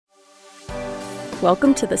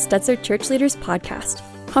Welcome to the Stetzer Church Leaders Podcast.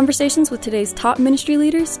 Conversations with today's top ministry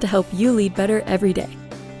leaders to help you lead better every day.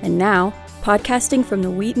 And now, podcasting from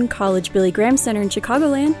the Wheaton College Billy Graham Center in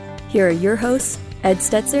Chicagoland, here are your hosts, Ed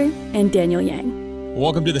Stetzer and Daniel Yang.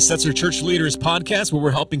 Welcome to the Stetzer Church Leaders Podcast, where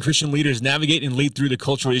we're helping Christian leaders navigate and lead through the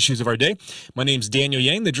cultural issues of our day. My name is Daniel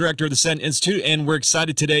Yang, the director of the Send Institute, and we're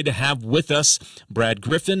excited today to have with us Brad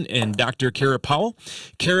Griffin and Dr. Kara Powell.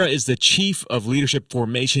 Kara is the Chief of Leadership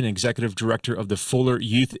Formation and Executive Director of the Fuller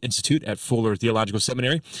Youth Institute at Fuller Theological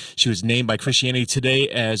Seminary. She was named by Christianity Today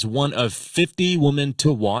as one of 50 women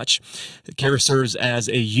to watch. Kara serves as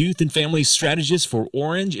a youth and family strategist for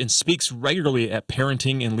Orange and speaks regularly at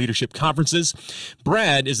parenting and leadership conferences.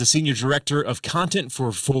 Brad is the Senior Director of Content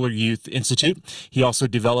for Fuller Youth Institute. He also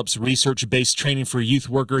develops research-based training for youth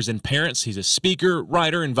workers and parents. He's a speaker,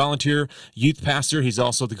 writer, and volunteer youth pastor. He's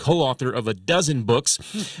also the co-author of a dozen books.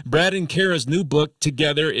 Brad and Kara's new book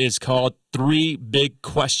together is called 3 Big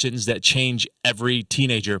Questions That Change Every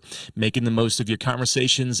Teenager, making the most of your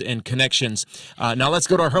conversations and connections. Now let's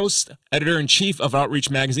go to our host, Editor-in-Chief of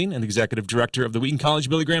Outreach Magazine and Executive Director of the Wheaton College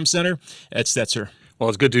Billy Graham Center, Ed Stetzer. Well,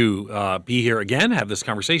 it's good to be here again, have these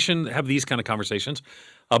kind of conversations.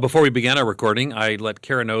 Before we began our recording, I let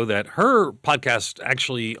Kara know that her podcast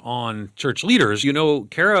actually on church leaders,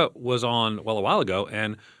 Kara was on, a while ago,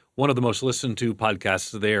 and one of the most listened to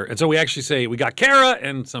podcasts there. And so we actually say we got Kara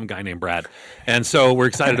and some guy named Brad. And so we're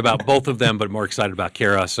excited about both of them, but more excited about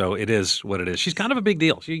Kara. So it is what it is. She's kind of a big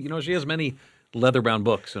deal. She has many leather-bound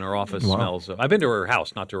books in her office. Wow. Smells. I've been to her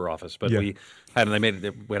house, not to her office, but we had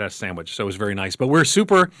a sandwich, so it was very nice. But we're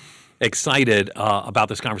super excited about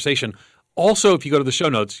this conversation. Also, if you go to the show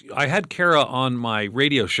notes, I had Kara on my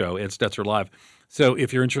radio show, Ed Stetzer Live. So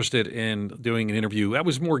if you're interested in doing an interview, that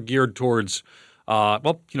was more geared towards,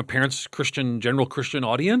 parents, general Christian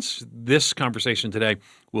audience. This conversation today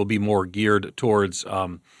will be more geared towards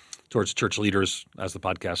church leaders, as the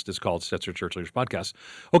podcast is called, Stetzer Church Leaders Podcast.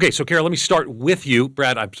 Okay, so Kara, let me start with you.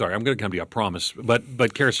 Brad, I'm sorry, I'm going to come to you, I promise.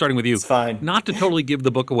 But Kara, starting with you. It's fine. Not to totally give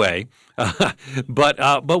the book away,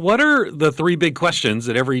 but what are the 3 big questions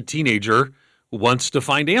that every teenager wants to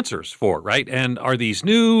find answers for, right? And are these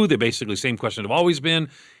new? They're basically the same questions have always been.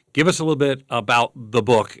 Give us a little bit about the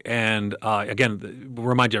book. And again,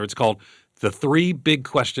 remind you, it's called The 3 Big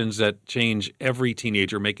Questions That Change Every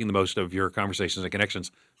Teenager, Making the Most of Your Conversations and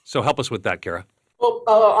Connections. So help us with that, Kara. Well,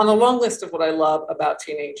 on the long list of what I love about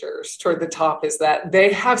teenagers, toward the top is that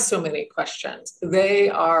they have so many questions. They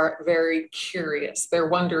are very curious. They're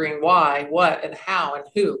wondering why, what, and how, and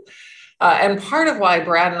who. And part of why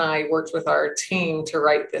Brad and I worked with our team to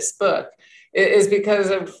write this book is because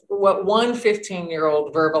of what one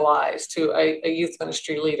 15-year-old verbalized to a youth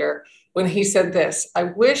ministry leader when he said this: "I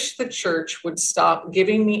wish the church would stop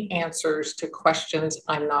giving me answers to questions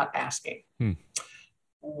I'm not asking."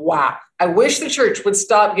 Wow. I wish the church would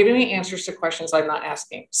stop giving me answers to questions I'm not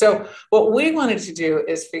asking. So what we wanted to do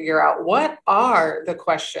is figure out what are the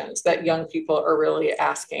questions that young people are really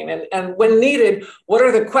asking. And when needed, what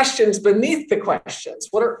are the questions beneath the questions?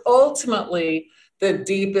 What are ultimately the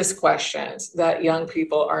deepest questions that young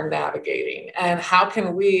people are navigating? And how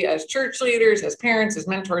can we, as church leaders, as parents, as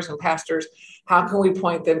mentors and pastors, how can we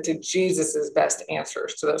point them to Jesus's best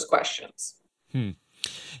answers to those questions?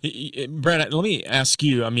 Brad, let me ask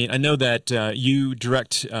you, I know that you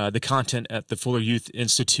direct the content at the Fuller Youth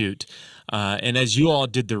Institute, and as you all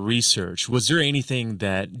did the research, was there anything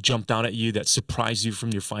that jumped out at you that surprised you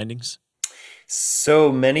from your findings?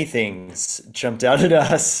 So many things jumped out at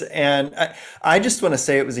us, and I just want to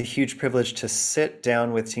say it was a huge privilege to sit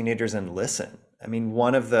down with teenagers and listen.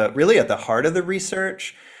 One of the, really at the heart of the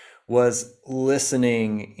research was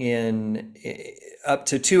listening in up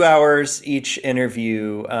to 2 hours each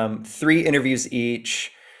interview, 3 interviews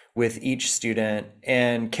each with each student.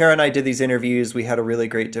 And Kara and I did these interviews. We had a really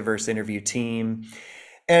great diverse interview team.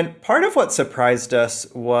 And part of what surprised us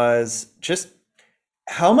was just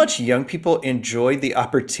how much young people enjoyed the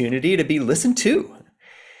opportunity to be listened to.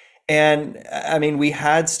 And we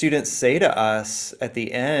had students say to us at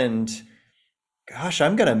the end, gosh,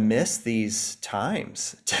 I'm going to miss these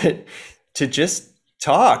times to just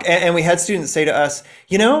talk. And we had students say to us,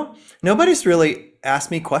 nobody's really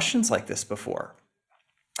asked me questions like this before.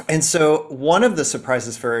 And so one of the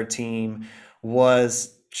surprises for our team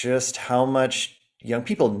was just how much young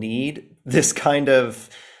people need this kind of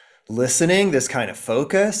listening, this kind of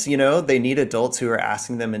focus. They need adults who are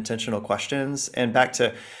asking them intentional questions. And back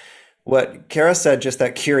to what Kara said, just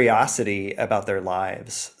that curiosity about their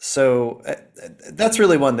lives. So that's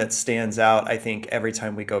really one that stands out, I think, every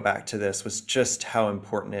time we go back to this, was just how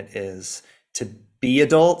important it is to be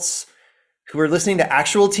adults who are listening to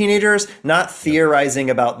actual teenagers, not theorizing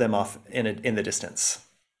about them off in the distance.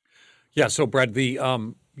 Yeah. So Brad, the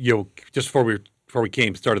just before we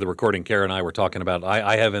started the recording, Kara and I were talking about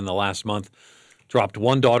I have in the last month dropped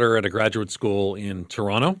one daughter at a graduate school in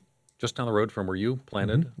Toronto, just down the road from where you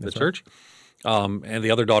planted the church, and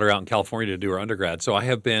the other daughter out in California to do her undergrad. So I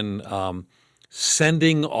have been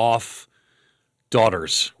sending off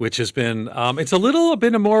daughters, which has been it's a little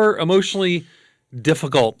bit more emotionally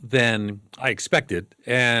difficult than I expected,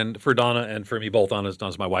 and for Donna and for me both.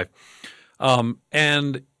 Donna's my wife,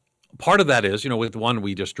 and part of that is, with one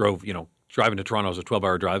we just drove. Driving to Toronto is a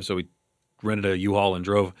 12-hour drive, so we rented a U-Haul and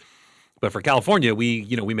drove. But for California, we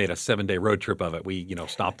made a 7-day road trip of it. We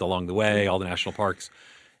stopped along the way, all the national parks,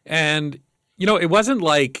 and it wasn't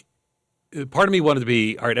like part of me wanted to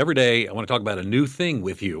be all right. Every day I want to talk about a new thing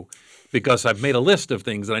with you, because I've made a list of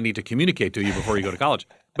things that I need to communicate to you before you go to college.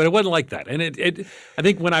 But it wasn't like that. And I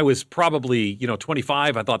think when I was probably,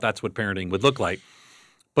 25, I thought that's what parenting would look like.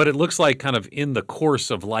 But it looks like kind of in the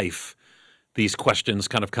course of life, these questions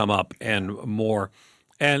kind of come up and more.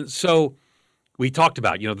 And so we talked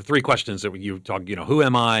about, the three questions that you talked, who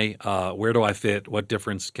am I? Where do I fit? What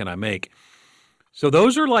difference can I make? So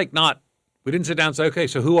those are we didn't sit down and say, okay,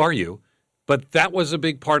 so who are you? But that was a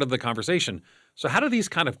big part of the conversation. So how do these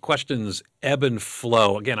kind of questions ebb and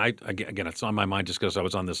flow? Again, it's on my mind just because I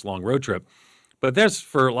was on this long road trip. But there's,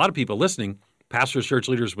 for a lot of people listening, pastors, church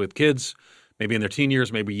leaders with kids, maybe in their teen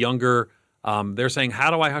years, maybe younger, they're saying, how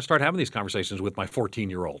do I start having these conversations with my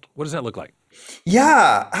 14-year-old? What does that look like?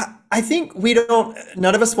 Yeah, I think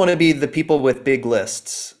none of us want to be the people with big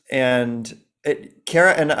lists. And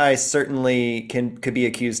Kara and I certainly could be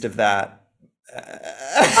accused of that.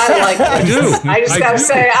 I like it. I do. I just got to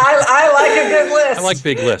say, I like a good list. I like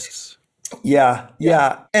big lists. Yeah.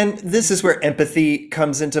 And this is where empathy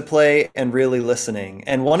comes into play and really listening.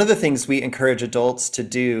 And one of the things we encourage adults to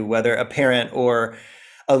do, whether a parent or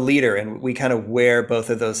a leader, and we kind of wear both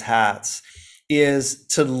of those hats, is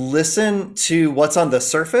to listen to what's on the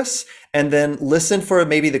surface and then listen for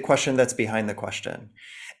maybe the question that's behind the question.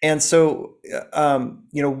 And so,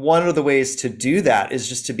 one of the ways to do that is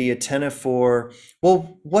just to be attentive for,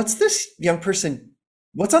 well, what's this young person,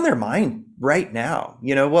 what's on their mind right now?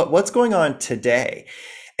 What's going on today?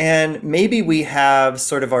 And maybe we have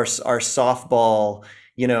sort of our softball,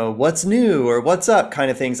 what's new or what's up kind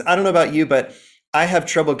of things. I don't know about you, but I have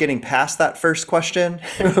trouble getting past that first question,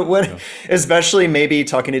 especially maybe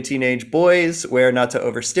talking to teenage boys, where not to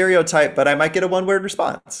over stereotype, but I might get a one-word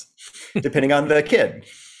response, depending on the kid.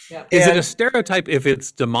 Yeah. Is it a stereotype if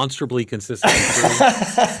it's demonstrably consistent?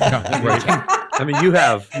 I mean, you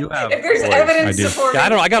have. If there's evidence supporting.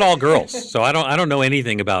 Yeah, I got all girls, so I don't know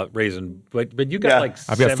anything about raising. But you got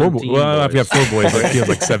I've got 4 boys. Well, I've got 4 boys. I feel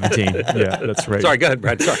like 17. Yeah, that's right. Sorry, go ahead,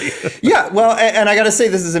 Brad. Sorry. Yeah, well, and I got to say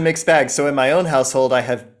this is a mixed bag. So in my own household, I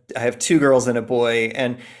have 2 girls and a boy,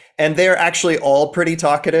 and they're actually all pretty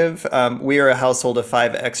talkative. We are a household of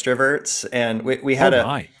 5 extroverts, and we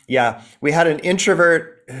had we had an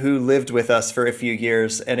introvert who lived with us for a few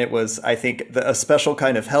years, and it was, I think, a special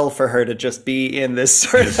kind of hell for her to just be in this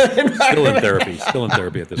sort of environment. Still in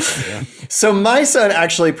therapy at this point. Yeah. So my son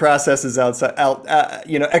actually processes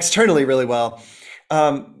externally really well.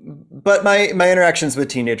 But my interactions with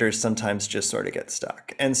teenagers sometimes just sort of get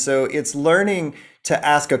stuck. And so it's learning to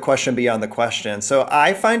ask a question beyond the question. So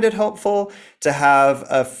I find it helpful to have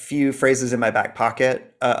a few phrases in my back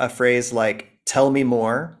pocket, a phrase like, tell me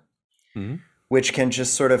more, which can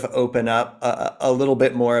just sort of open up a little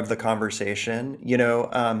bit more of the conversation.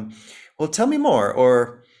 Well, tell me more,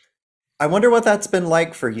 or I wonder what that's been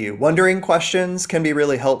like for you. Wondering questions can be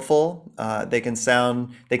really helpful. They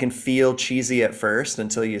can feel cheesy at first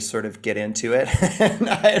until you sort of get into it.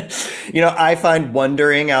 I find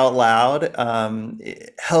wondering out loud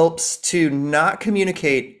it helps to not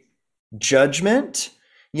communicate judgment,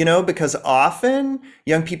 because often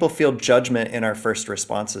young people feel judgment in our first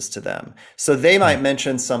responses to them. So they might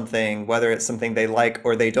mention something, whether it's something they like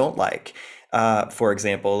or they don't like, for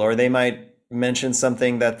example, or they might mention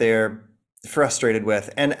something that they're frustrated with.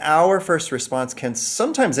 And our first response can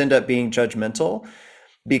sometimes end up being judgmental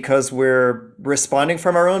because we're responding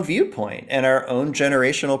from our own viewpoint and our own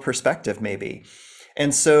generational perspective, maybe.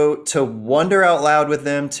 And so to wonder out loud with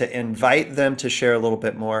them, to invite them to share a little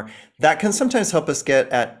bit more, that can sometimes help us get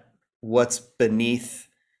at what's beneath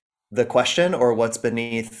the question or what's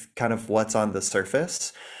beneath kind of what's on the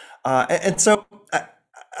surface. And so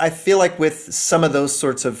I feel like with some of those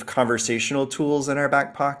sorts of conversational tools in our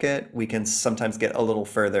back pocket, we can sometimes get a little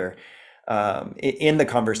further in the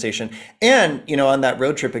conversation. And, on that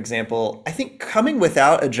road trip example, I think coming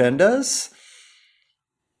without agendas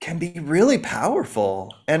can be really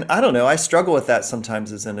powerful. And I don't know, I struggle with that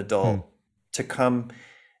sometimes as an adult to come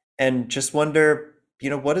and just wonder,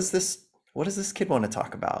 what does this kid want to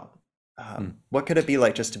talk about? What could it be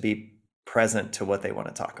like just to be present to what they want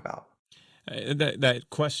to talk about? That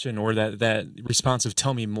question or that response of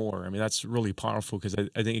 "tell me more." I mean, that's really powerful because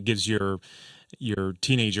I think it gives your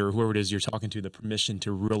teenager, or whoever it is you're talking to, the permission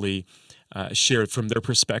to really share it from their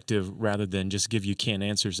perspective rather than just give you canned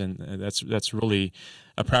answers. And that's really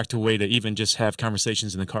a practical way to even just have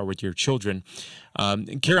conversations in the car with your children.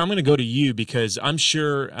 And Kara, I'm going to go to you because I'm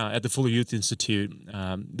sure at the Fuller Youth Institute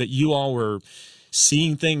that you all were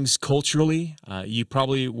seeing things culturally. You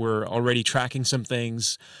probably were already tracking some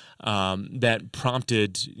things that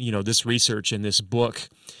prompted, this research and this book.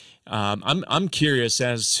 I'm curious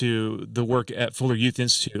as to the work at Fuller Youth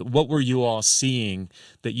Institute. What were you all seeing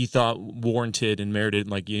that you thought warranted and merited,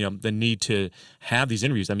 the need to have these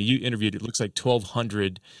interviews? I mean, you interviewed, it looks like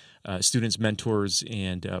 1,200 students, mentors,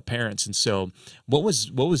 and parents. And so, what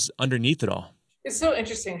was underneath it all? It's so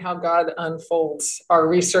interesting how God unfolds our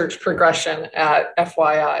research progression at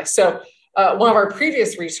FYI. So one of our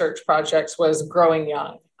previous research projects was Growing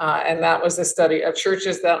Young. And that was a study of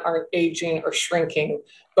churches that aren't aging or shrinking,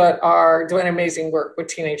 but are doing amazing work with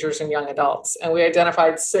teenagers and young adults. And we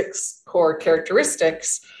identified 6 core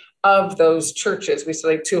characteristics of those churches. We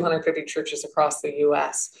studied 250 churches across the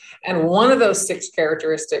US. And one of those 6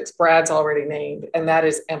 characteristics, Brad's already named, and that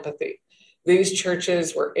is empathy. These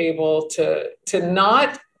churches were able to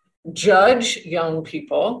not judge young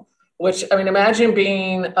people, which, I mean, imagine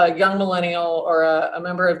being a young millennial or a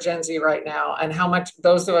member of Gen Z right now, and how much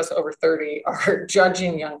those of us over 30 are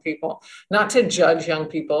judging young people, not to judge young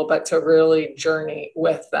people, but to really journey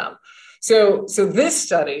with them. So this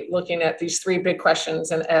study, looking at these 3 big questions,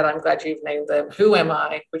 and Ed, I'm glad you've named them. Who am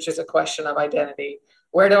I? Which is a question of identity.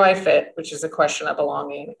 Where do I fit? Which is a question of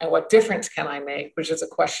belonging. And what difference can I make? Which is a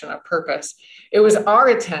question of purpose. It was our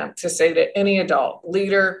attempt to say to any adult,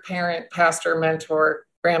 leader, parent, pastor, mentor,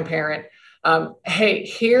 grandparent, hey,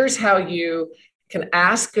 here's how you can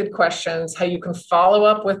ask good questions, how you can follow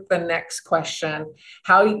up with the next question,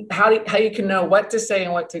 how you can know what to say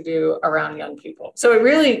and what to do around young people. So it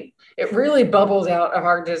really bubbled out of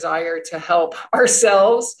our desire to help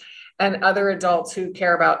ourselves and other adults who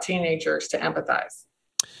care about teenagers to empathize.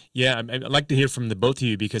 Yeah, I'd like to hear from the both of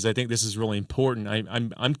you because I think this is really important.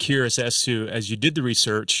 I'm curious as you did the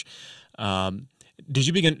research. Did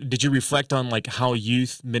you reflect on how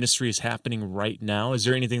youth ministry is happening right now? Is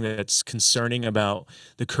there anything that's concerning about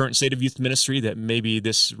the current state of youth ministry that maybe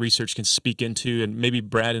this research can speak into? And maybe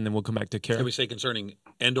Brad, and then we'll come back to Kara. Can we say concerning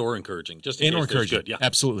and or encouraging? Just and or encouraging. Good. Yeah,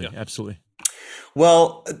 absolutely, yeah. Absolutely.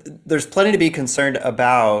 Well, there's plenty to be concerned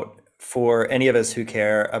about for any of us who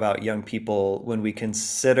care about young people when we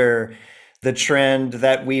consider the trend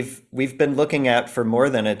that we've been looking at for more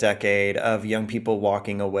than a decade of young people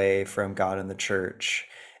walking away from God and the church.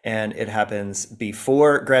 And it happens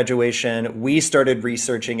before graduation. We started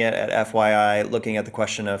researching it at FYI, looking at the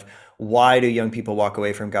question of why do young people walk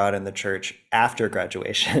away from God and the church after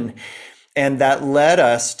graduation? And that led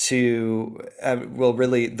us to,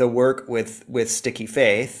 really the work with Sticky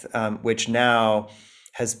Faith, which now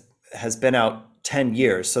has been out 10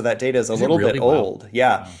 years. So that data is a little bit old.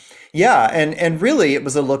 Yeah. Wow. Yeah. And really it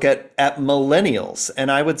was a look at millennials. And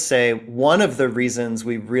I would say one of the reasons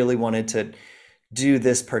we really wanted to do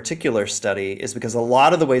this particular study is because a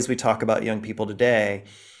lot of the ways we talk about young people today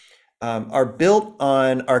are built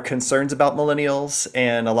on our concerns about millennials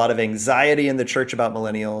and a lot of anxiety in the church about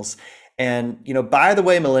millennials. And, by the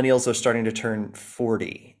way, millennials are starting to turn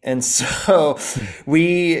 40. And so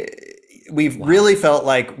we've really felt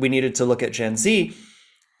like we needed to look at Gen Z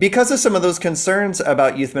because of some of those concerns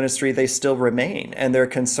about youth ministry. They still remain, and there are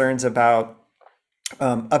concerns about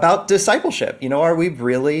discipleship. Are we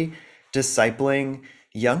really discipling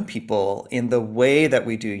young people in the way that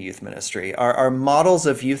we do youth ministry? Are models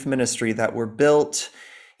of youth ministry that were built,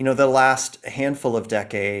 the last handful of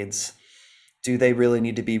decades, do they really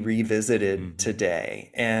need to be revisited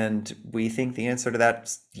today? And we think the answer to that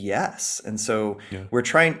is yes. And so we're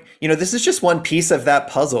trying, this is just one piece of that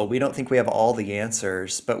puzzle. We don't think we have all the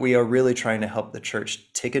answers, but we are really trying to help the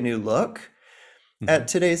church take a new look at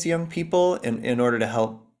today's young people in order to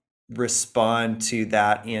help respond to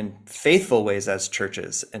that in faithful ways as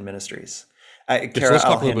churches and ministries. Kara, let's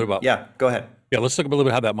talk a little bit about. Yeah, go ahead. Yeah, let's talk a little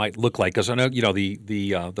bit how that might look like, because I know the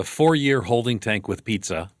 4-year holding tank with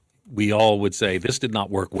pizza. We all would say this did not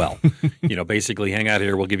work well. Basically, hang out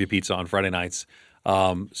here. We'll give you pizza on Friday nights.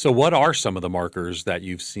 So, what are some of the markers that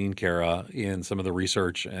you've seen, Kara, in some of the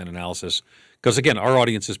research and analysis? Because again, our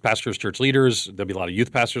audience is pastors, church leaders. There'll be a lot of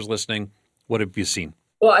youth pastors listening. What have you seen?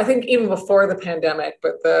 Well, I think even before the pandemic,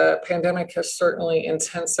 but the pandemic has certainly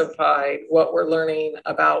intensified what we're learning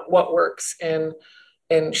about what works in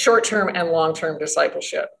short-term and long-term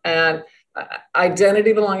discipleship. And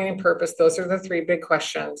identity, belonging, and purpose, those are the three big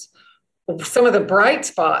questions. Some of the bright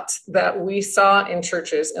spots that we saw in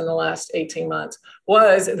churches in the last 18 months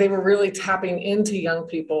was they were really tapping into young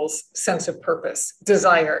people's sense of purpose,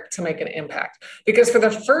 desire to make an impact. Because for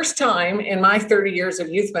the first time in my 30 years of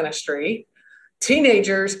youth ministry,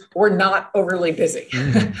 teenagers were not overly busy.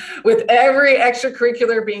 With every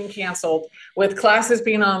extracurricular being canceled, with classes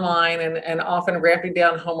being online and often ramping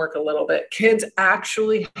down homework a little bit, kids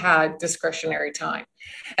actually had discretionary time.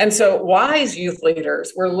 And so wise youth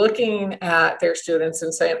leaders were looking at their students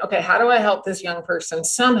and saying, okay, how do I help this young person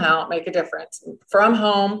somehow make a difference from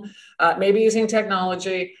home, maybe using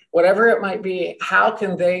technology, whatever it might be? How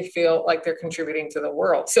can they feel like they're contributing to the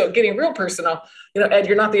world? So getting real personal, Ed,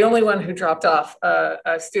 you're not the only one who dropped off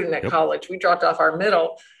a student at college. We dropped off our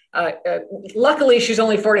middle. Luckily, she's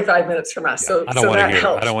only 45 minutes from us. I don't want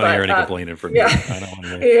to hear any complaining from you. I don't want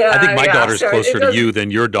to hear. I think my daughter's closer to you than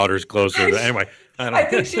your daughter's closer to, anyway. I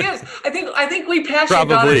think she is. I think we passed your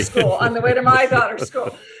daughter's school on the way to my daughter's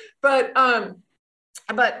school. But our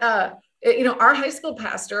high school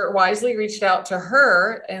pastor wisely reached out to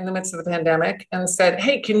her in the midst of the pandemic and said,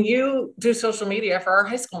 hey, can you do social media for our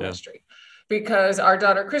high school ministry? Because our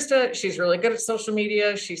daughter, Krista, she's really good at social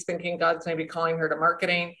media. She's thinking God's maybe calling her to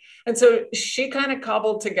marketing. And so she kind of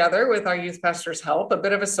cobbled together with our youth pastor's help, a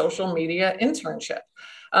bit of a social media internship.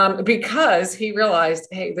 Because he realized,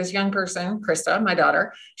 hey, this young person, Krista, my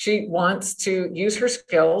daughter, she wants to use her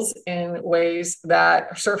skills in ways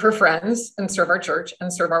that serve her friends and serve our church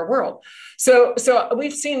and serve our world. So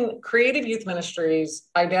we've seen creative youth ministries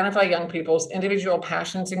identify young people's individual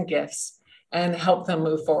passions and gifts and help them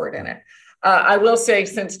move forward in it. I will say,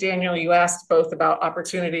 since Daniel, you asked both about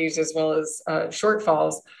opportunities as well as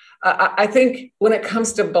shortfalls, I think when it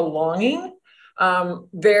comes to belonging,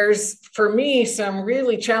 there's, for me, some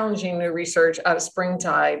really challenging new research out of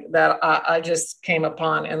Springtide that I just came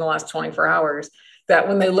upon in the last 24 hours, that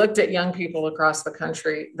when they looked at young people across the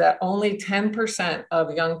country, that only 10%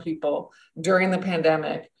 of young people during the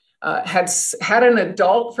pandemic had an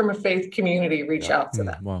adult from a faith community reach out to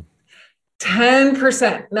them. Wow.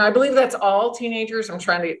 10%. Now, I believe that's all teenagers. I'm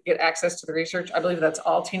trying to get access to the research. I believe that's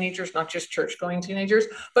all teenagers, not just church-going teenagers,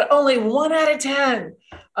 but only 1 out of 10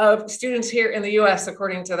 of students here in the US,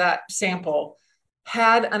 according to that sample,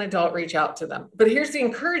 had an adult reach out to them. But here's the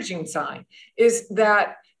encouraging sign, is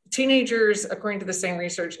that teenagers, according to the same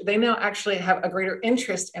research, they now actually have a greater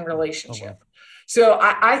interest in relationship. Oh, wow. So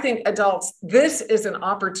I think adults, this is an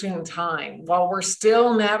opportune time. While we're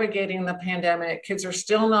still navigating the pandemic, kids are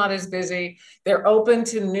still not as busy. They're open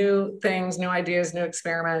to new things, new ideas, new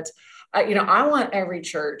experiments. I want every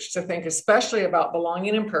church to think especially about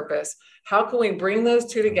belonging and purpose. How can we bring those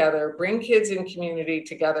two together, bring kids and community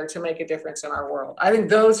together to make a difference in our world? I think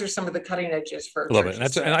those are some of the cutting edges for I love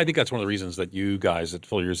it. And I think that's one of the reasons that you guys at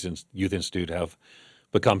Full Years Youth Institute have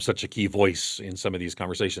become such a key voice in some of these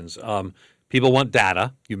conversations. People want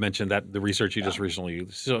data. You mentioned that the research you just recently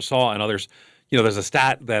saw, and others. There's a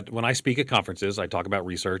stat that when I speak at conferences, I talk about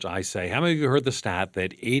research. I say, how many of you heard the stat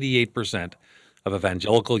that 88% of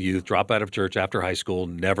evangelical youth drop out of church after high school,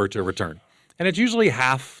 never to return? And it's usually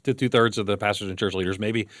half to 2/3 of the pastors and church leaders.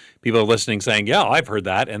 Maybe people are listening saying, yeah, I've heard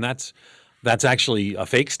that. And that's actually a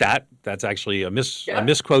fake stat. That's actually a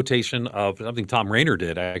misquotation of something Tom Rainer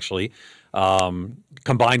did, actually,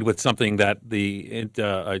 combined with something that the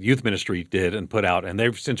youth ministry did and put out, and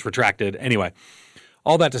they've since retracted. Anyway,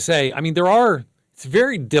 all that to say, it's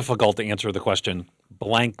very difficult to answer the question,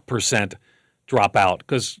 blank percent drop out,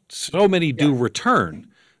 because so many do return.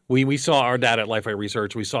 We saw our data at Lifeway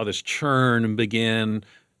Research. We saw this churn begin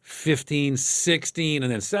 15, 16,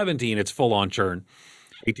 and then 17, it's full-on churn.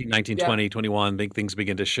 18, 19, 20, 21, things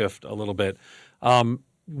begin to shift a little bit.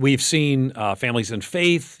 We've seen Families in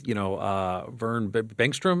Faith, Vern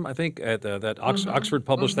Bengstrom, I think, at Oxford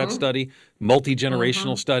published that study,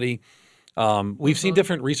 multi-generational study. We've seen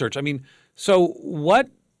different research. So what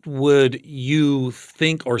would you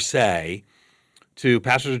think or say to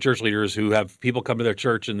pastors and church leaders who have people come to their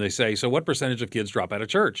church and they say, so what percentage of kids drop out of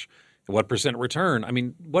church? What percent return?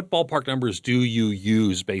 What ballpark numbers do you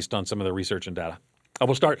use based on some of the research and data?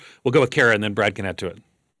 We'll go with Kara, and then Brad can add to it.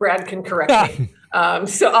 Brad can correct me.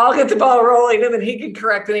 So I'll get the ball rolling, and then he can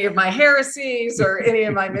correct any of my heresies or any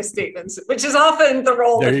of my misstatements, which is often the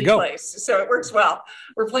role that he plays. So it works well.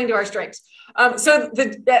 We're playing to our strengths.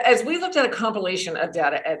 As we looked at a compilation of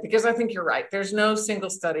data, Ed, because I think you're right, there's no single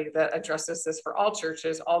study that addresses this for all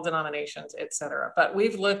churches, all denominations, et cetera. But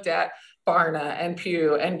we've looked at Barna and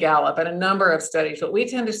Pew and Gallup and a number of studies. What we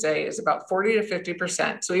tend to say is about 40 to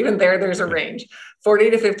 50%. So even there's a range.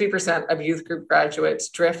 40 to 50% of youth group graduates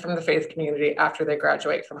drift from the faith community after they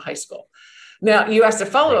graduate from high school. Now, you asked a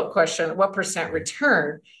follow-up question, what percent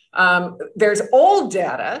return? There's old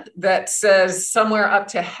data that says somewhere up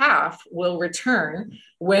to half will return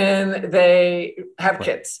when they have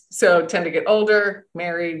kids. So tend to get older,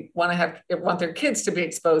 married, want their kids to be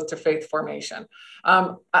exposed to faith formation.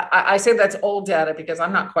 I say that's old data because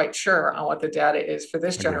I'm not quite sure on what the data is for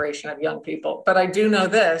this generation of young people. But I do know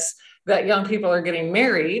this, that young people are getting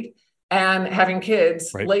married and having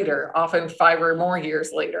kids later, often 5 or more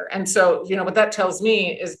years later. And so, what that tells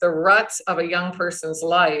me is the ruts of a young person's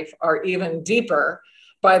life are even deeper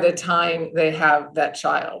by the time they have that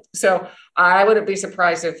child. So I wouldn't be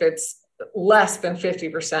surprised if it's less than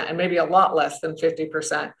 50% and maybe a lot less than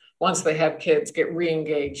 50% once they have kids get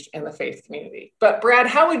re-engaged in the faith community. But Brad,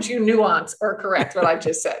 how would you nuance or correct what I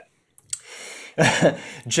just said?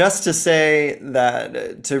 Just to say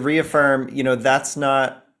that, to reaffirm,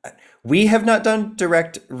 we have not done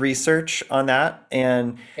direct research on that.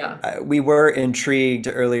 And we were intrigued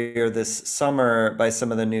earlier this summer by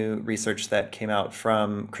some of the new research that came out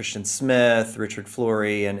from Christian Smith, Richard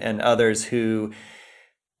Flory, and others who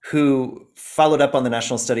followed up on the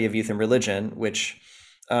National Study of Youth and Religion, which,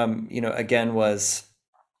 again, was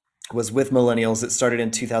with millennials. It started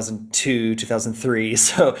in 2002, 2003,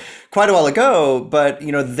 so quite a while ago. But,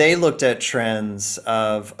 they looked at trends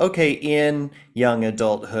of, in young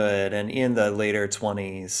adulthood and in the later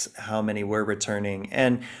 20s, how many were returning.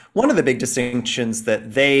 And one of the big distinctions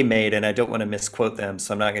that they made, and I don't want to misquote them,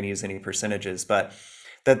 so I'm not going to use any percentages, but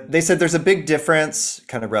that they said there's a big difference,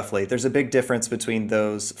 kind of roughly, there's a big difference between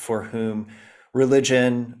those for whom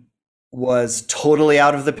religion was totally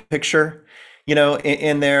out of the picture,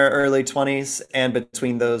 in their early 20s, and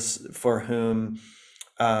between those for whom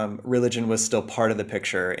religion was still part of the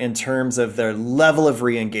picture in terms of their level of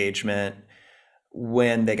re-engagement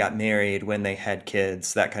when they got married, when they had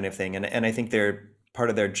kids, that kind of thing. And I think part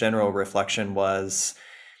of their general reflection was,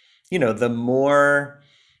 the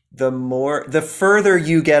further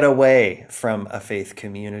you get away from a faith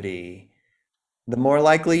community, the more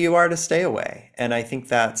likely you are to stay away. And I think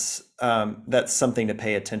that's something to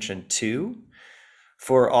pay attention to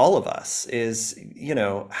for all of us is,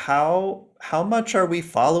 how much are we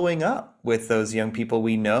following up with those young people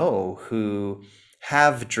we know who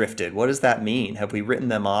have drifted? What does that mean? Have we written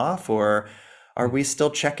them off, or are we still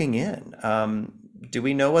checking in? Do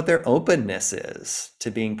we know what their openness is to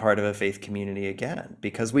being part of a faith community again?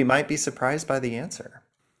 Because we might be surprised by the answer.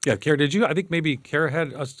 Yeah, Kara, I think maybe Kara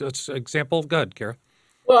had an example. Go ahead, Kara.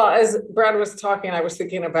 Well, as Brad was talking, I was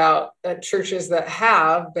thinking about churches that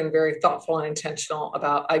have been very thoughtful and intentional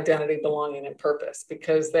about identity, belonging, and purpose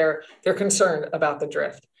because they're concerned about the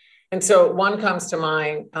drift. And so one comes to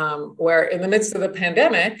mind where in the midst of the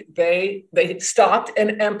pandemic, they stopped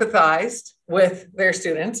and empathized with their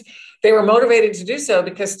students. They were motivated to do so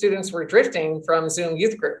because students were drifting from Zoom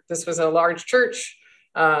youth group. This was a large church.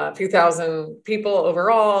 A few thousand people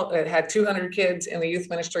overall. It had 200 kids in the youth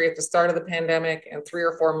ministry at the start of the pandemic, and 3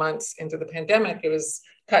 or 4 months into the pandemic, it was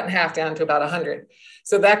cut in half down to about 100.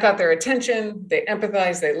 So that got their attention. They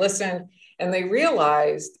empathized, they listened, and they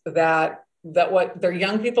realized that what their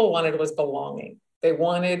young people wanted was belonging. They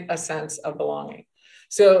wanted a sense of belonging.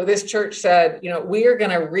 So this church said, we are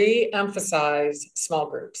going to re-emphasize small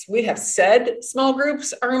groups. We have said small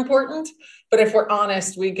groups are important, but if we're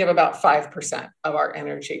honest, we give about 5% of our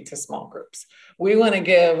energy to small groups. We want to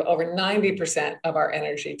give over 90% of our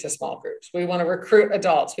energy to small groups. We want to recruit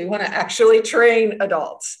adults. We want to actually train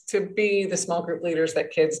adults to be the small group leaders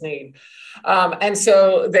that kids need. And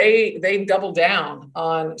so they doubled down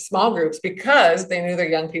on small groups because they knew their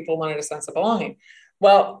young people wanted a sense of belonging.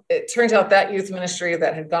 Well, it turns out that youth ministry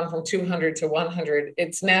that had gone from 200 to 100,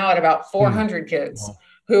 it's now at about 400 kids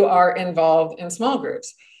who are involved in small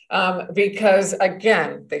groups. Because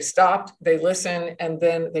again, they stopped, they listened, and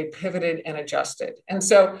then they pivoted and adjusted. And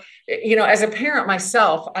so, as a parent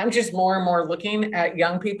myself, I'm just more and more looking at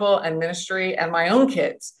young people and ministry and my own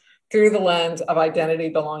kids through the lens of identity,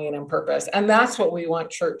 belonging, and purpose. And that's what we want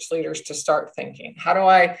church leaders to start thinking. How do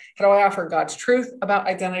I offer God's truth about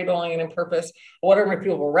identity, belonging, and purpose? What are my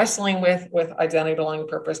people wrestling with identity, belonging, and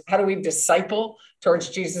purpose? How do we disciple towards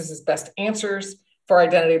Jesus's best answers for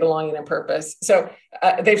identity, belonging, and purpose. So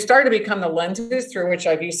they've started to become the lenses through which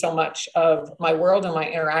I view so much of my world and my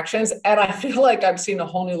interactions. And I feel like I've seen a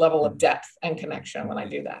whole new level of depth and connection when I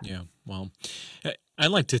do that. Yeah, well, I'd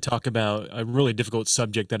like to talk about a really difficult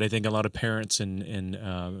subject that I think a lot of parents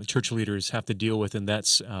and church leaders have to deal with, and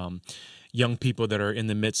that's young people that are in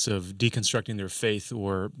the midst of deconstructing their faith,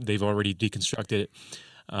 or they've already deconstructed it.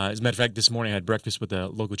 As a matter of fact, this morning I had breakfast with a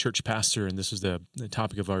local church pastor, and this was the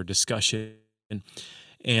topic of our discussion.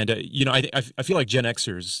 And I feel like Gen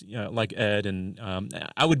Xers, like Ed, and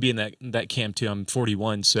I would be in that camp too. I'm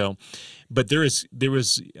 41, so, but there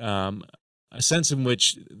was a sense in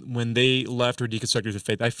which when they left or deconstructed their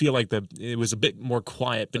faith, I feel like it was a bit more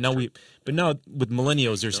quiet. But now with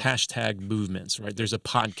millennials, there's hashtag movements, right? There's a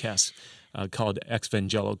podcast called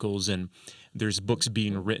Evangelicals, and there's books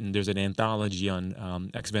being written. There's an anthology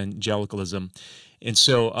on evangelicalism. And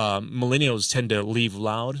so millennials tend to leave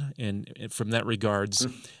loud and from that regards.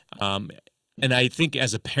 And I think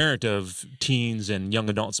as a parent of teens and young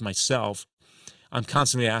adults myself, I'm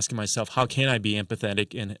constantly asking myself, how can I be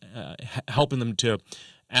empathetic and helping them to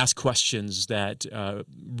ask questions that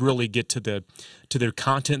really get to their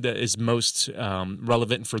content that is most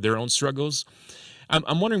relevant for their own struggles.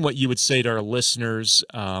 I'm wondering what you would say to our listeners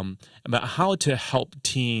about how to help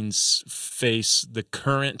teens face the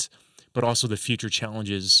current but also the future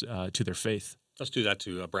challenges to their faith. Let's do that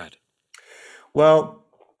to Brad. Well,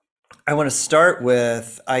 I want to start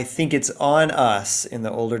with, I think it's on us in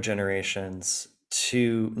the older generations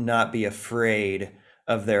to not be afraid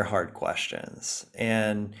of their hard questions.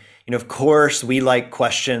 And, of course, we like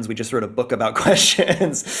questions. We just wrote a book about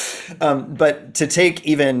questions. But to take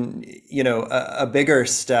even, a bigger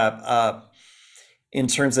step up, in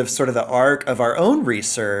terms of sort of the arc of our own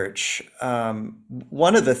research,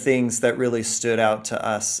 one of the things that really stood out to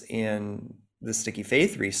us in the Sticky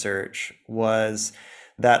Faith research was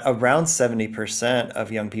that around 70%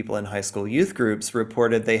 of young people in high school youth groups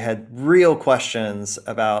reported they had real questions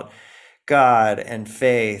about God and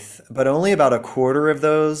faith, but only about a quarter of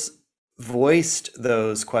those voiced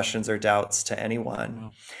those questions or doubts to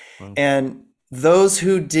anyone. Wow. And those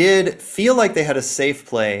who did feel like they had a safe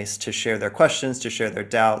place to share their questions, to share their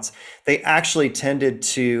doubts, they actually tended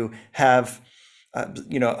to have,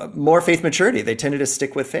 more faith maturity. They tended to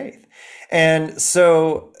stick with faith. And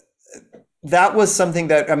so that was something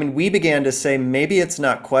that, we began to say, maybe it's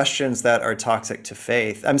not questions that are toxic to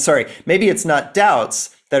faith. I'm sorry, maybe it's not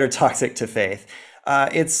doubts that are toxic to faith.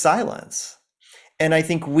 It's silence. And I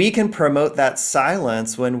think we can promote that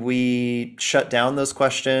silence when we shut down those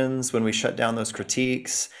questions, when we shut down those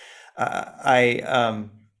critiques. I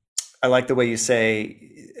like the way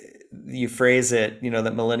you phrase it,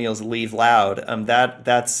 that millennials leave loud. I'm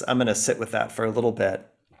going to sit with that for a little bit.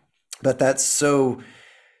 But that's so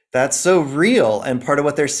real. And part of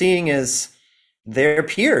what they're seeing is their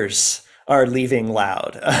peers are leaving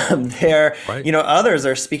loud. Right. Others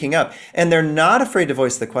are speaking up, and they're not afraid to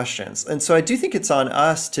voice the questions. And so I do think it's on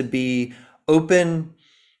us to be open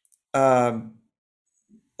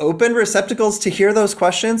receptacles to hear those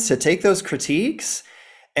questions, to take those critiques,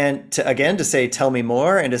 and to say, tell me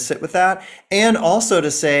more, and to sit with that. And also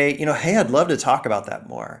to say, hey, I'd love to talk about that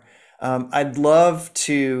more. I'd love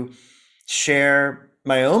to share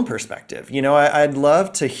my own perspective. I'd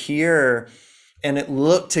love to hear and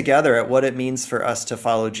look together at what it means for us to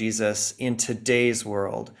follow Jesus in today's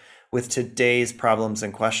world with today's problems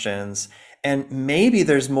and questions. And maybe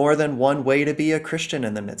there's more than one way to be a Christian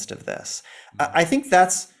in the midst of this. I think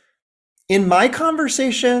that's, in my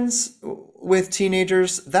conversations with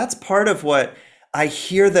teenagers, that's part of what I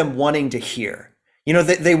hear them wanting to hear.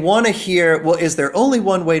 They want to hear, well, is there only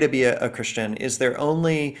one way to be a Christian? Is there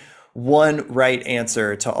only one right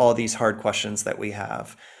answer to all these hard questions that we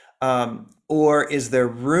have? Or is there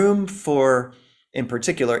room for, in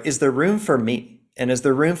particular, is there room for me? And is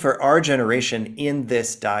there room for our generation in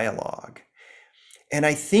this dialogue? And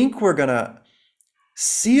I think we're going to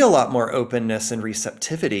see a lot more openness and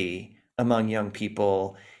receptivity among young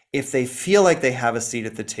people if they feel like they have a seat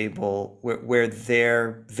at the table where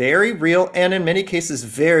their very real and in many cases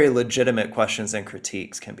very legitimate questions and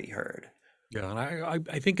critiques can be heard. Yeah, and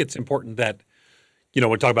I think it's important that, we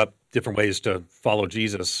talk about different ways to follow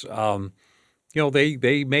Jesus.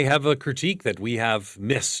 They may have a critique that we have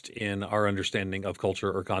missed in our understanding of culture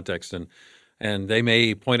or context, and they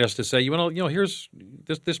may point us to say, here's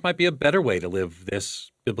this might be a better way to live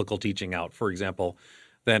this biblical teaching out, for example.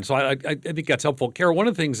 So I think that's helpful. Kara, one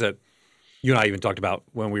of the things that you and I even talked about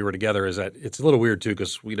when we were together is that it's a little weird too,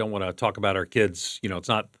 because we don't want to talk about our kids. It's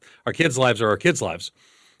not our kids' lives are our kids' lives.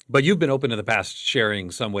 But you've been open in the past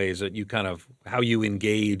sharing some ways that you how you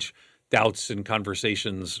engage doubts and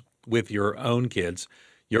conversations with your own kids.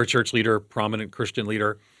 You're a church leader, prominent Christian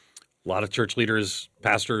leader, a lot of church leaders,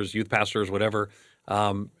 pastors, youth pastors, whatever.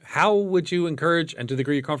 How would you encourage, and to the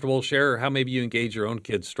degree you're comfortable, share how maybe you engage your own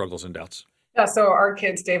kids' struggles and doubts? Yeah, so our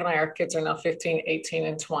kids, Dave and I, our kids are now 15, 18,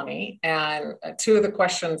 and 20. And two of the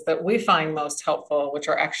questions that we find most helpful, which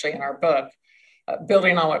are actually in our book,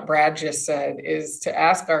 building on what Brad just said, is to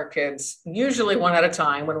ask our kids, usually one at a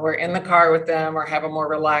time, when we're in the car with them or have a more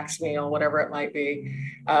relaxed meal, whatever it might be.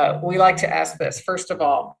 We like to ask this. First of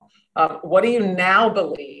all, what do you now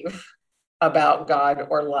believe about God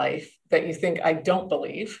or life that you think I don't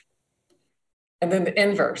believe? And then the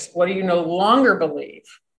inverse, what do you no longer believe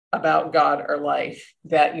about God or life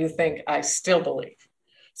that you think I still believe?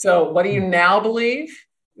 So what do you now believe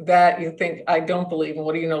that you think I don't believe? And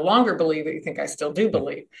what do you no longer believe that you think I still do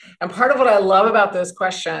believe? And part of what I love about those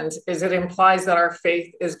questions is it implies that our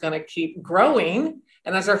faith is going to keep growing.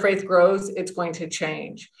 And as our faith grows, it's going to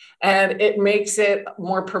change. And it makes it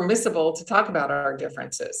more permissible to talk about our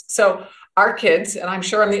differences. So our kids, and I'm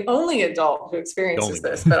sure I'm the only adult who experiences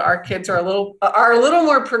this, but our kids are a little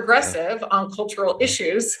more progressive on cultural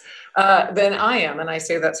issues than I am. And I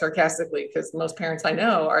say that sarcastically because most parents I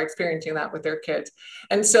know are experiencing that with their kids.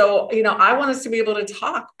 And so, I want us to be able to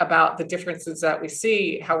talk about the differences that we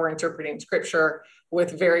see, how we're interpreting scripture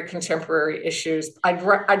with very contemporary issues.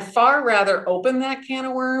 I'd far rather open that can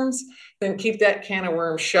of worms than keep that can of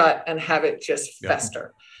worms shut and have it just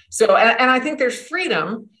fester. So, and I think there's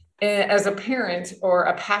freedom as a parent or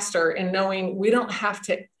a pastor in knowing we don't have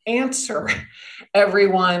to answer every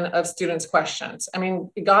one of students' questions. I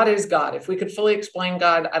mean, God is God. If we could fully explain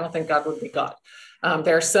God, I don't think God would be God.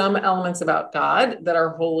 There are some elements about God that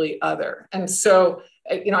are wholly other. And so,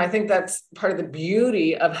 I think that's part of the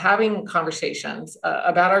beauty of having conversations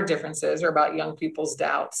about our differences or about young people's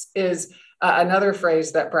doubts is another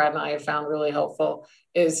phrase that Brad and I have found really helpful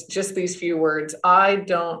is just these few words, I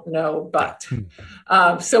don't know, but.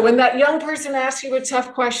 So when that young person asks you a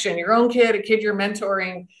tough question, your own kid, a kid you're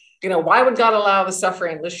mentoring, why would God allow the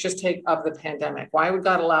suffering? Let's just take of the pandemic. Why would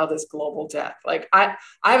God allow this global death? Like I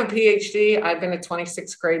have a PhD. I've been to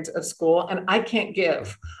 26 grades of school, and I can't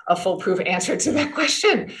give a foolproof answer to that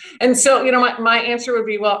question. And so, my answer would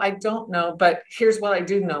be, well, I don't know, but here's what I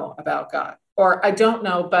do know about God. Or I don't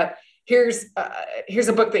know, but here's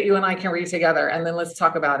a book that you and I can read together, and then let's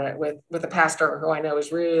talk about it with a pastor who I know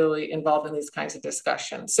is really involved in these kinds of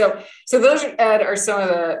discussions. So those, Ed, are some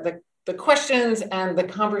of the questions and the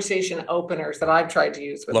conversation openers that I've tried to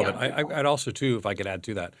use with Love it. I'd also, too, if I could add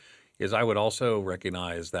to that, is I would also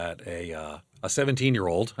recognize that a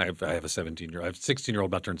 17-year-old, I have a 17-year-old, I have a 16-year-old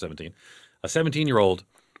about to turn 17. A 17-year-old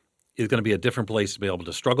is going to be a different place to be able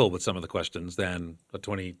to struggle with some of the questions than a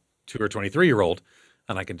 22 or 23-year-old.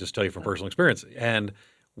 And I can just tell you from personal experience. And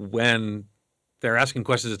when they're asking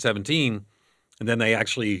questions at 17, and then they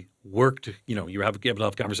actually worked, you have able to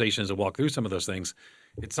have conversations and walk through some of those things,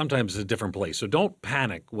 it's sometimes a different place. So don't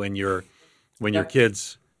panic when your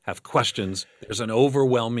kids have questions. There's an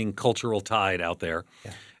overwhelming cultural tide out there.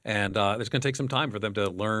 Yeah. And it's going to take some time for them to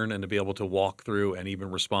learn and to be able to walk through and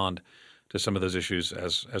even respond to some of those issues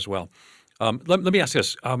as well. Let me ask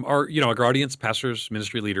this. Our audience, pastors,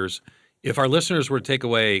 ministry leaders, if our listeners were to take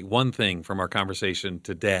away one thing from our conversation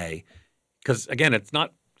today, because again, it's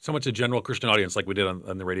not so much a general Christian audience like we did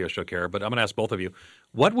on the radio show, Kara, but I'm going to ask both of you,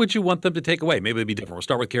 what would you want them to take away? Maybe it'd be different. We'll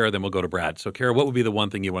start with Kara, then we'll go to Brad. So Kara, what would be the one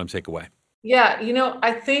thing you want them to take away? Yeah,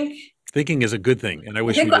 I think thinking is a good thing, and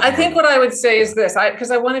I think what I would say is this, because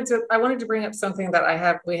I wanted to bring up something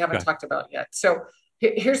that we haven't talked about yet. So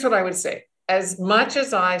here's what I would say. As much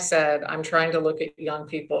as I said, I'm trying to look at young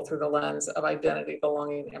people through the lens of identity,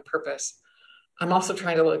 belonging, and purpose, I'm also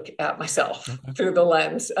trying to look at myself through the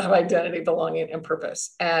lens of identity, belonging, and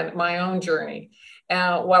purpose, and my own journey.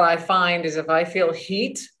 And what I find is if I feel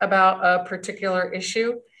heat about a particular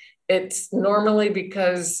issue, it's normally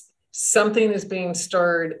because something is being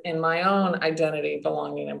stirred in my own identity,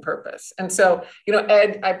 belonging, and purpose. And so,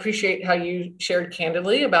 Ed, I appreciate how you shared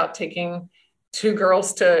candidly about taking two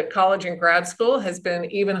girls to college and grad school has been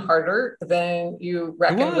even harder than you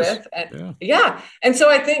reckoned with. And And so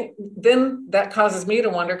I think then that causes me to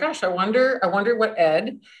wonder, gosh, I wonder what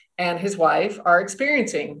Ed and his wife are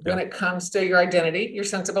experiencing when it comes to your identity, your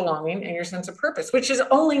sense of belonging, and your sense of purpose, which is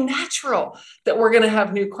only natural that we're going to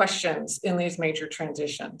have new questions in these major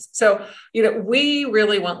transitions. So, we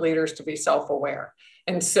really want leaders to be self-aware.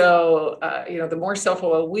 And so, the more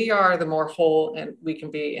self-aware we are, the more whole and we can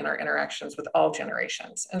be in our interactions with all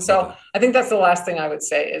generations. And so I think that's the last thing I would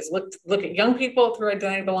say is look at young people through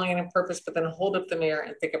identity, belonging, and purpose, but then hold up the mirror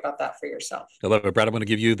and think about that for yourself. I love it, Brad. I'm going to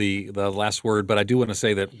give you the last word, but I do want to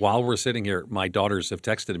say that while we're sitting here, my daughters have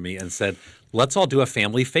texted me and said, let's all do a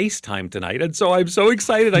family FaceTime tonight. And so I'm so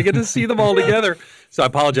excited. I get to see them all together. So I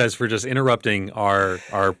apologize for just interrupting our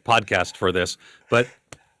podcast for this, but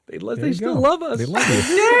they still love us. They love you.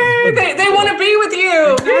 Yay! They want to be with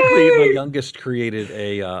you. Exactly. Yay! My youngest created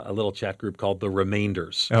a little chat group called The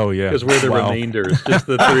Remainders. Oh, yeah. Because we're the Remainders, just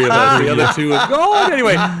the three of us. The other two have gone.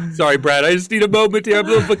 Anyway, sorry, Brad. I just need a moment here. I'm a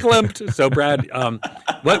little verklempt. So, Brad,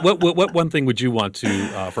 what one thing would you want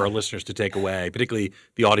to for our listeners to take away, particularly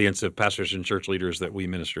the audience of pastors and church leaders that we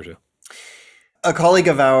minister to? A colleague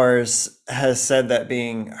of ours has said that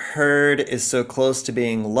being heard is so close to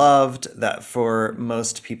being loved that for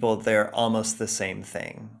most people, they're almost the same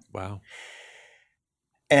thing. Wow.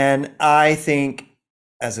 And I think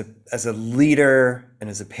as a leader and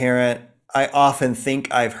as a parent, I often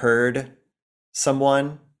think I've heard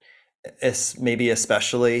someone, maybe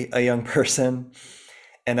especially a young person,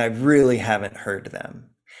 and I really haven't heard them.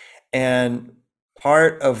 And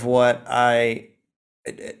part of what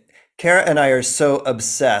Kara and I are so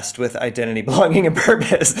obsessed with identity, belonging, and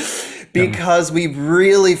purpose because we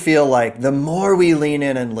really feel like the more we lean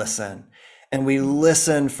in and we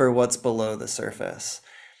listen for what's below the surface,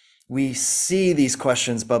 we see these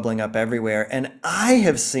questions bubbling up everywhere. And I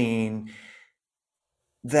have seen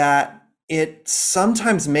that it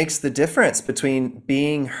sometimes makes the difference between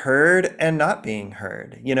being heard and not being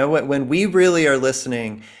heard. When we really are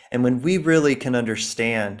listening and when we really can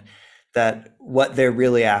understand that what they're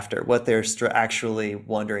really after, what they're actually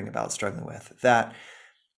wondering about, struggling with, that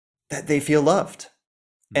they feel loved.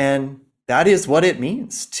 And that is what it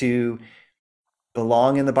means to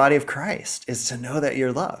belong in the body of Christ, is to know that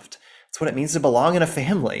you're loved. It's what it means to belong in a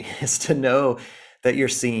family, is to know that you're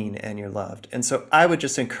seen and you're loved. And so I would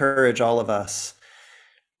just encourage all of us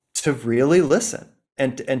to really listen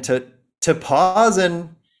and to pause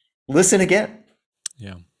and listen again.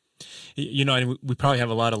 Yeah. And we probably have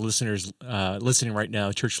a lot of listeners listening right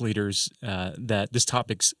now, church leaders, that this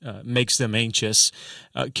topic makes them anxious.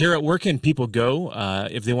 Kara, where can people go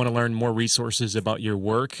if they want to learn more resources about your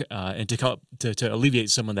work and to help to alleviate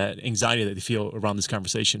some of that anxiety that they feel around this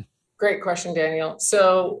conversation? Great question, Daniel.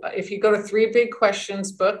 So if you go to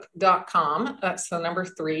 3bigquestionsbook.com, that's the number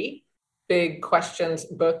 3,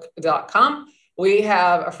 bigquestionsbook.com. We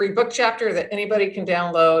have a free book chapter that anybody can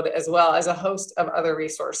download, as well as a host of other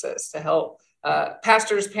resources to help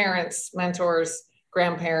pastors, parents, mentors,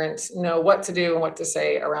 grandparents know what to do and what to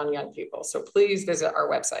say around young people. So please visit our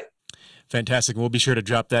website. Fantastic. We'll be sure to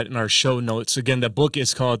drop that in our show notes. Again, the book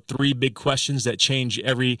is called 3 Big Questions That Change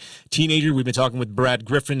Every Teenager. We've been talking with Brad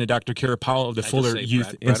Griffin and Dr. Kara Powell of the Fuller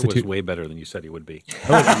Youth Institute. Brad was way better than you said he would be.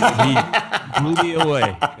 He blew me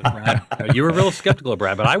away. Brad, you were real skeptical of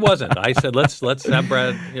Brad, but I wasn't. I said, let's have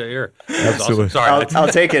Brad here. Absolutely. Awesome. Sorry. I'll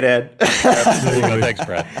take it, Ed. Absolutely. Thanks,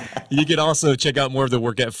 Brad. You can also check out more of the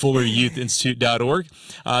work at fulleryouthinstitute.org.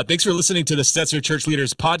 Thanks for listening to the Stetzer Church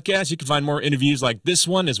Leaders podcast. You can find more interviews like this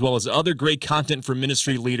one, as well as other great content for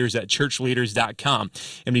ministry leaders at churchleaders.com.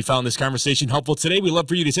 And we found this conversation helpful today. We'd love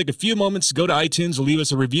for you to take a few moments, go to iTunes, leave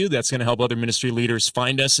us a review. That's going to help other ministry leaders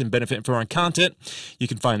find us and benefit from our content. You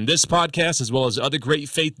can find this podcast as well as other great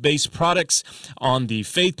faith-based products on the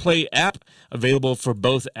Faith Play app, available for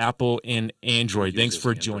both Apple and Android. Thanks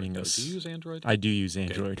for joining us. Do you use Android? I do use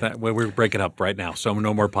Android. Okay. We're breaking up right now, so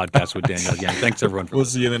no more podcasts with Daniel again. Thanks, everyone. We'll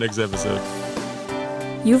see you in the next episode.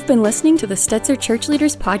 You've been listening to the Stetzer Church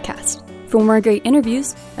Leaders podcast. For more great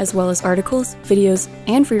interviews, as well as articles, videos,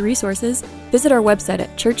 and free resources, visit our website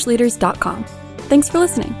at churchleaders.com. Thanks for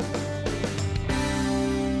listening.